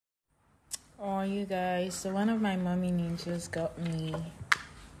Oh, you guys, so one of my mommy ninjas got me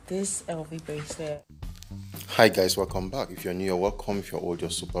this LV bracelet. Hi guys, welcome back. If you're new, you're welcome. If you're old,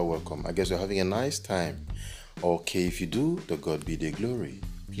 you're super welcome. I guess you're having a nice time. Okay, if you do, to God be the glory.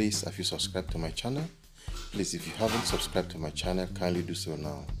 Please, have you subscribed to my channel? Please, if you haven't subscribed to my channel, kindly do so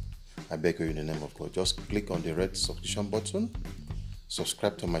now. I beg you in the name of God. Just click on the red subscription button,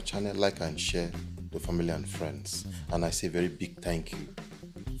 subscribe to my channel, like and share to family and friends. And I say very big thank you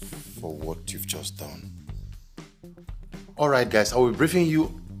for what you've just done. Alright guys, I will be briefing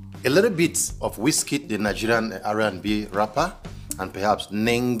you a little bit of Wizkid, the Nigerian R&B rapper, and perhaps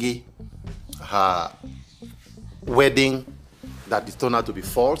Nengi, her wedding that is turned out to be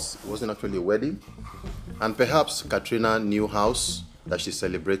false. It wasn't actually a wedding. And perhaps Katrina's new house that she's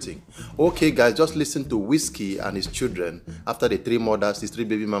celebrating. Okay guys, just listen to Wizkid and his children after the three mothers, his three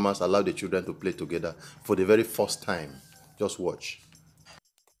baby mamas allowed the children to play together for the very first time. Just watch.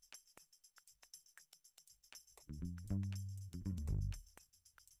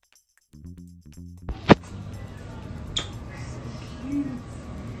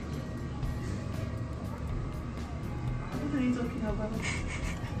 What are you talking about?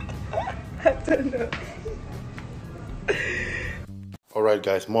 I don't know. Alright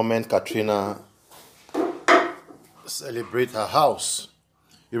guys, moment Katrina celebrate her house.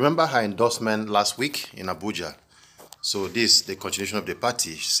 You remember her endorsement last week in Abuja? So this, the continuation of the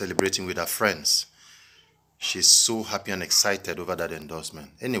party, she's celebrating with her friends. She's so happy and excited over that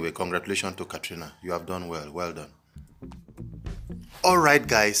endorsement. Anyway, congratulations to Katrina. You have done well. Well done. Alright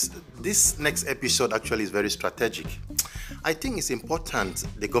guys, this next episode actually is very strategic. I think it's important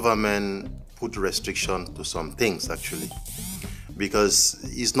the government put restriction to some things actually. Because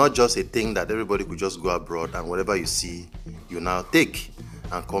it's not just a thing that everybody could just go abroad and whatever you see, you now take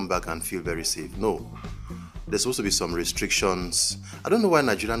and come back and feel very safe. No. There's supposed to be some restrictions. I don't know why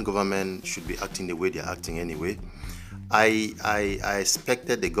Nigerian government should be acting the way they're acting anyway. I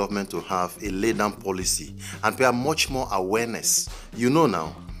expected the government to have a laid-down policy and perhaps much more awareness. You know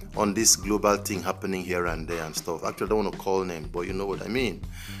now, on this global thing happening here and there and stuff. Actually, I don't want to call names, but you know what I mean.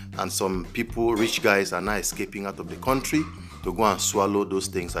 And some people, rich guys, are now escaping out of the country to go and swallow those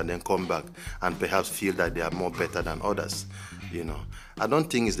things and then come back and perhaps feel that they are more better than others. You know, I don't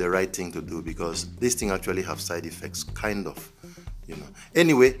think it's the right thing to do because this thing actually have side effects, kind of. You know.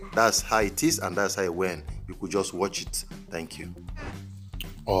 Anyway, that's how it is and that's how it went. You could just watch it. Thank you.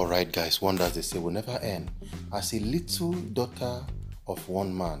 Alright guys, wonders they say will never end. As a little daughter of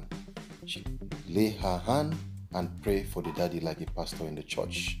one man, she lay her hand and pray for the daddy like a pastor in the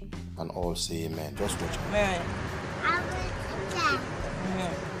church. And all say amen. Just watch it. Amen.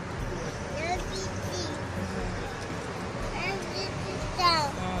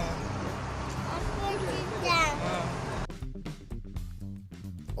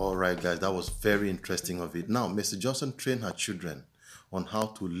 Alright guys, that was very interesting of it. Now, Mr. Johnson trained her children on how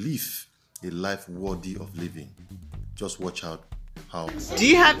to live a life worthy of living. Just watch out how. Do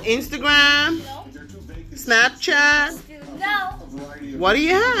you have Instagram? No. Snapchat? No. What do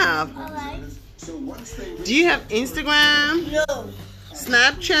you have? Alright. Do you have Instagram? No.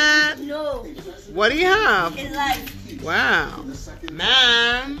 Snapchat? No. What do you have? In life. Wow.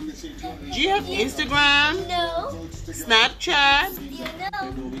 Ma'am, do you have Instagram? No. Snapchat? You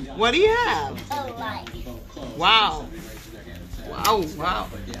know. What do you have? Alright. Wow. Wow, wow.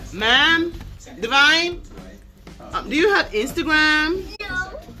 Ma'am, Divine, do you have Instagram?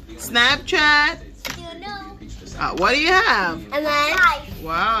 No. Snapchat? You know. What do you have? Alive.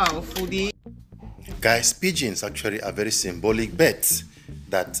 Wow, foodie. Guys, pigeons actually are very symbolic bets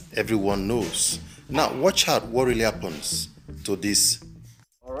that everyone knows. Now, watch out what really happens to this.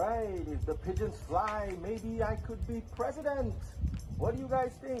 Alright, if the pigeons fly, maybe I could be president. What do you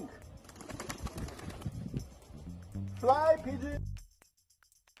guys think? Fly, pigeon!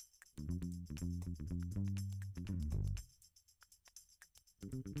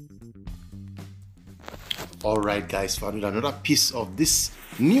 Alright guys, for another piece of this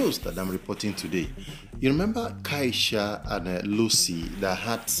news that I'm reporting today. You remember Kaisha and Lucy that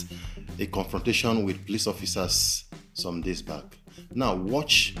had a confrontation with police officers some days back. Now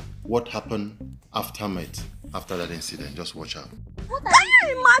watch what happened after that incident. Just watch out. Can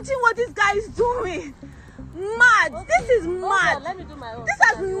you imagine what this guy is doing? Mad. Okay. This is mad. Let me do my own. This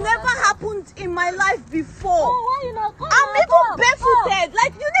has never happened in my life before. Oh, why you not come? I'm even barefooted.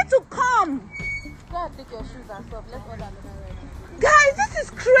 Like, you need to come. Go and take your shoes and stuff. Let's order another ride. Guys, this is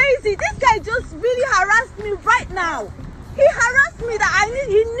crazy. This guy just really harassed me right now. He harassed me that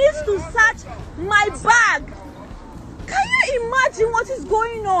he needs to search my bag. Can you imagine what is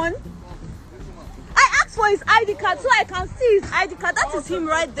going on? I asked for his ID card so I can see his ID card. That is him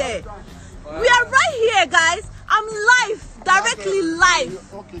right there. We are right here, guys. I'm live, directly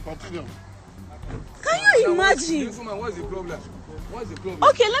live. Okay, continue. Can you imagine? This woman, what's the problem? What's the problem?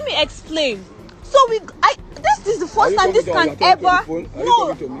 Okay, let me explain. So this is the first time this can ever.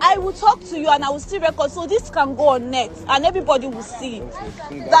 No, I will talk to you and I will still record. So this can go on net and everybody will see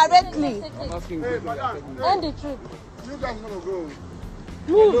directly. I'm asking you. End the trip. You guys want to go?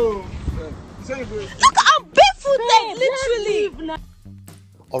 Move. Look, I'm barefooted, literally.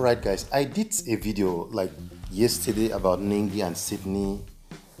 All right, guys, I did a video like yesterday about Nengi and Sydney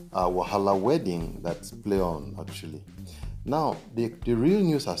Wahala wedding that's play on actually. Now, the real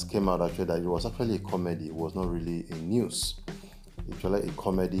news has came out actually that it was actually a comedy. It was not really a news. It's like a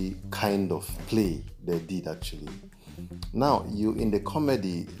comedy kind of play they did actually. Now, in the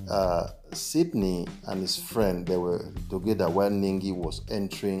comedy, Sydney and his friend, they were together while Nengi was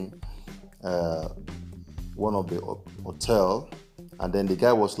entering one of the hotel, and then the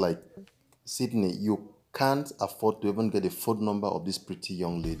guy was like, Sydney, you can't afford to even get the phone number of this pretty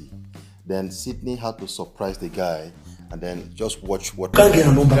young lady. Then Sydney had to surprise the guy and then just watch what. Can't get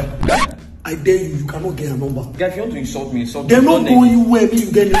a number. I dare you, you cannot get a number. Guy, if you want to insult me, insult me. They're not going you where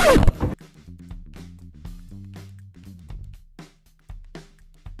you get it.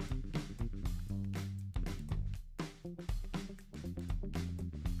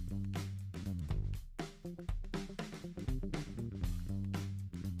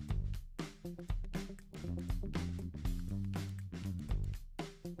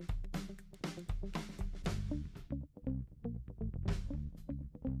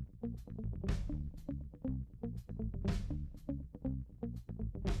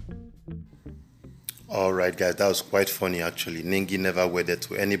 All right, guys, that was quite funny actually. Nengi never wedded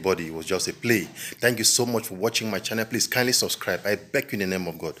to anybody. It was just a play. Thank you so much for watching my channel. Please kindly subscribe. I beg you in the name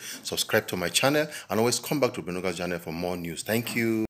of God. Subscribe to my channel and always come back to Benuga's channel for more news. Thank you.